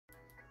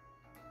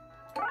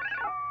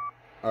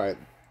Alright,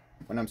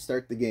 when I'm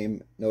starting the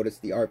game, notice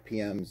the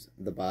RPMs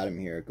at the bottom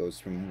here. It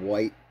goes from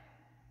white,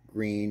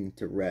 green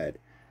to red.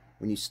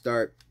 When you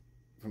start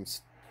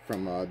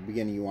from the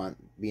beginning, you want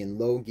to be in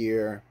low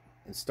gear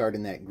and start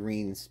in that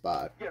green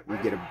spot. You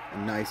get a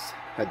nice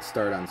head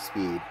start on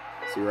speed.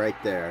 See right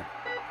there.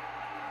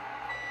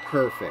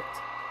 Perfect.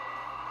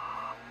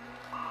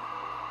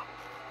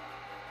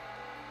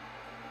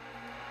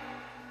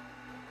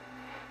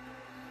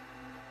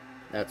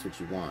 That's what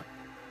you want.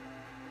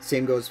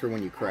 Same goes for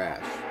when you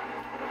crash.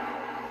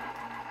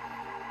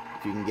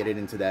 If you can get it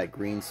into that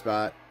green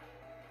spot.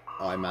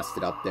 Oh, I messed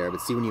it up there.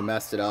 But see when you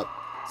messed it up,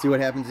 see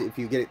what happens if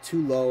you get it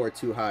too low or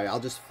too high.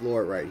 I'll just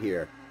floor it right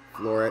here.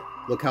 Floor it.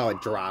 Look how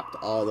it dropped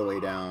all the way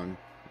down.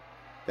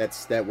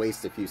 That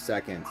wastes a few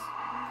seconds.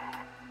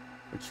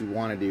 What you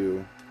want to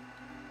do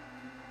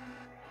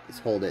is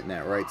hold it in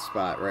that right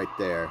spot right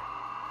there.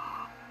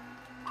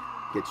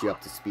 Get you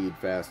up to speed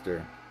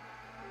faster.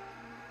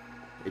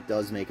 It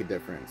does make a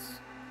difference.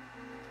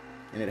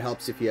 And it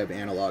helps if you have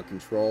analog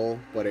control,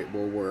 but it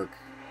will work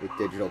with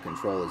digital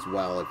control as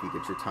well if you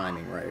get your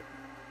timing right.